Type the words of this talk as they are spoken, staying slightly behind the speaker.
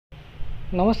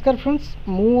नमस्कार फ्रेंड्स,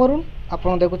 मु अरुण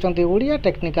आपन देखुं ओडिया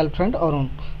टेक्निकल फ्रेंड अरुण।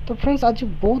 तो फ्रेंड्स आज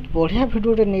बहुत बढ़िया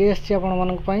वीडियो नहीं आसी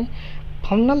आपण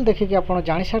थंबनेल देखिए आप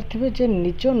जानी सारी जे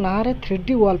निज ना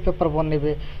 3D वॉलपेपर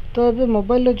बनइबे। तो ये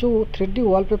मोबाइल जो 3D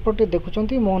वॉलपेपर टी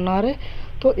देखुं मो ना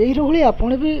तो यही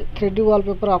आपने भी 3D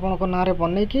वॉलपेपर आपण ना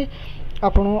बनई कि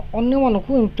आपण अन्य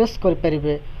मानक इम्प्रेस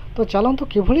करें। तो चलतु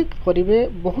किभली करेंगे,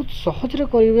 बहुत सहज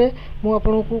करेंगे मुझे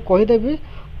आपको कहीदेवी।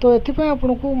 तो ये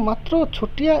आपन को मात्र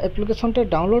छोटिया एप्लिकेशन टे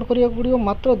डाउनलोड करिया पड़ियो,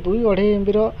 मात्र 2-2.5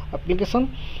 MB एप्लिकेशन।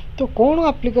 तो कौन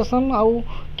एप्लिकेशन आउ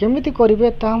केमिति करिवे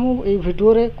ता मु ए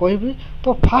वीडियो रे कहबी।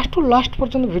 तो फास्ट टू लास्ट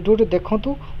पर्यंत वीडियो टी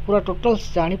देखंतु, पूरा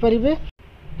टोटल्स जानि परिबे।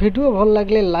 वीडियो भल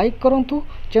लागले लाइक करंतु,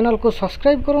 चैनल को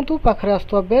सब्सक्राइब करंतु, पाखरे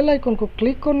आस्तुवा बेल आइकन को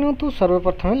क्लिक करनियंतु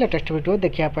सर्वप्रथम लेटेस्ट वीडियो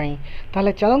देखिया पई।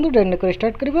 ताले चलंतु डेट न कर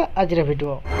स्टार्ट करबा आज रे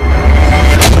वीडियो।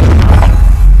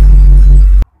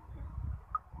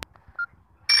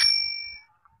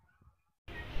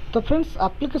 तो फ्रेंड्स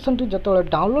एप्लिकेशन टी जो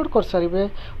डाउनलोड कर सारे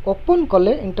ओपन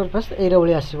कले इंटरफेस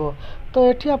ये आसो। तो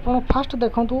ये आप फास्ट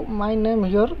देखु माय नेम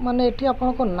हियर, माने ये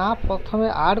आपन को ना प्रथम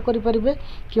ऐड करें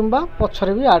कि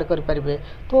पछरे भी ऐड करें।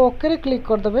 तो ओके रे क्लिक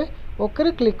करदे। ओके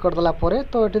रे क्लिक करदेला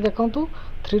तो ये देखु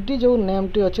 3D जो नेम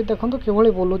टी अच्छी देखो कि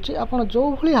बोलूँ आपड़ जो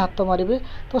भाई हाथ मारे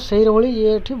तो से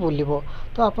ये बोलो।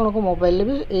 तो आपन को मोबाइल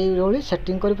भी ये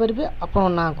सेटिंग करेंगे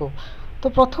आपण ना को। तो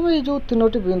प्रथम ये जो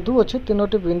 3टी बिंदु अच्छी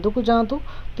 3टी बिंदु को जातु।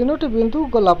 3टी बिंदु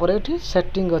गलापर ये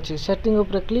सेटिंग अच्छी, सेटिंग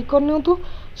उपर क्लिक करनियंतु।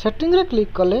 सेटिंग रे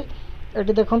क्लिक कले ये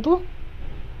देखंतु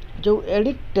जो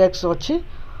एडिट टेक्स्ट अच्छी,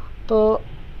 तो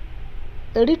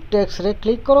एडिट टेक्स्ट रे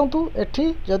क्लिक करंतु। एठी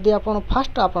जदि आपण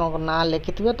फास्ट आपण ना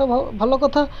लिखिथिबे तो भलो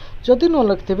कथा, जदि न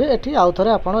लिखिथिबे एठी आउ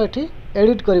थरे आपण एठी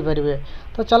एडिट करि परिबे।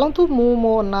 तो चलंतु मु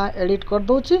मो ना एडिट कर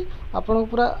दोची, आपण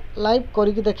पूरा लाइव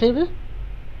करिकि देखैबे।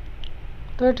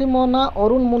 तो ये मो ना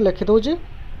अरुण मु लिखि दूची।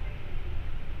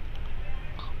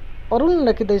 अरुण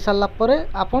लिखि दे सारा पर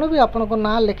आपण भी आपण को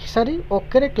ना लिखि सारी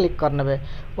ओके रे क्लिक करने।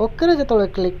 ओके रे जो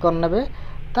क्लिक करने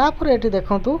तापर ये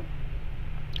देखंतु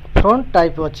फ्रंट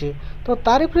टाइप अच्छी। तो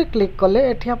तार पर क्लिक कले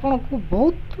ये आपन को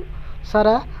बहुत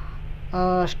सारा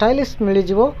स्टाइलिश मिल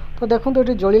जिवो। तो देखो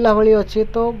ये जोड़िला भाई अच्छी।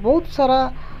 तो बहुत सारा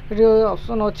ये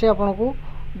ऑप्शन अच्छे आपन को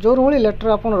जो भाई लेटर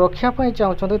आप रखापी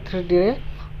चाहते 3D रे।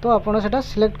 तो आपड़ से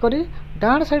सिलेक्ट करी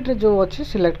डाण साइड रे जो अच्छी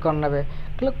सिलेक्ट करने।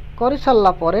 क्लिक कर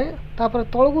सारा तापर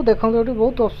तौक देखो ये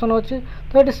बहुत ऑप्शन अच्छी।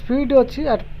 तो ये स्पीड अच्छी,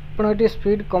 आप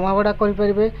स्पीड कमा बढ़ा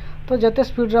करें। तो जिते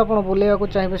स्पीड आप बुलेवा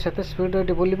चाहिए से स्पीड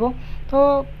ये बुलो।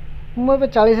 तो मुझे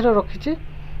 40 रखी।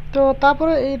 तो तापर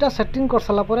यहाँ सेटिंग कर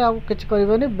सारापर आउ कि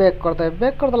करें बैक करदे।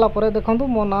 बैक करदेला देखो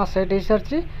मो ना सेट हो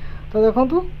सारी। तो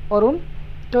देखो अरुण।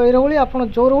 तो ये आप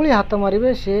जो भाई हाथ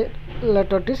मारे सी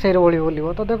लेटर टी से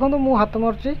बोलो। तो देखो मु हाथ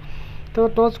मार्ची, तो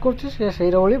टच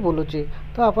कर बोलूँ।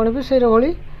 तो आपड़ भी से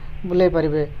बुले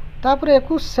पारे। तापर एक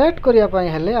सेट करने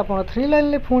हेले आप 3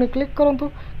 लाइन पुणी क्लिक करूँ।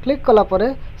 क्लिक कलापर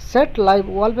सेट लाइव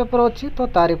वॉलपेपर अच्छी। तो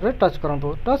तारी पर टच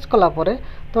करूँ। टच कलापर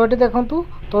तो ये देखूँ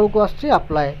तौक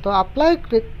आप्लाए। तो आप्लाए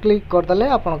क्लिक करदे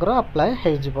आपंकर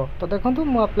आप्लाए हो। तो देखो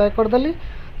मुझे आप्लाए करदेली।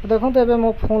 तो देखो ये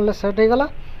मो फोन सेट हो गला।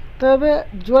 तो ये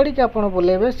जुआड़ी के आप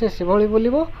बुलेबे से भाई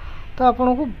बुलो। तो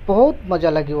आपन को बहुत मजा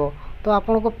लगे। तो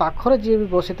आपन को पाखर जी भी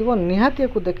बसी निहाती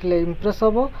को देखिले इम्प्रेस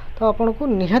हम। तो आपन को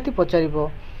निहाती पचार।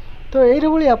 तो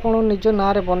ये आप निज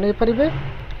ना बनई पारे।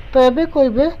 तो ये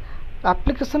कहे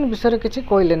एप्लिकेशन विषय किसी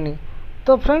कहलेनी।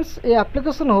 तो फ्रेंड्स ये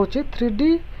एप्लिकेशन हूँ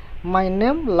 3D my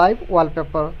name live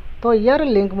wallpaper. तो यार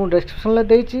लिंक मु डिस्क्रिप्शन में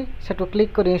देती, सेटू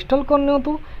क्लिक कर इंस्टॉल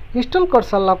करनियंतु। इंस्टॉल कर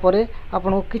सारा पर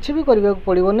आपन को किसी भी करने को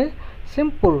पड़ोनी,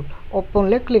 सिंपल ओपन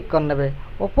ले क्लिक करने।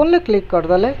 ओपन ले क्लिक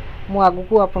करदे मु आगु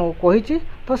को आपन को कही।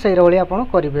 तो से आप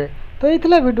करेंगे। तो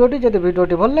ये वीडियोटी, जब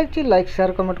वीडियोटी भल लगी लाइक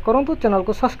शेयर कमेंट करूँ, चैनल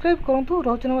को सब्सक्राइब करूँ।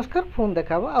 रोचे नमस्कार, फोन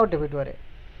देखा आउटे वीडियो रे।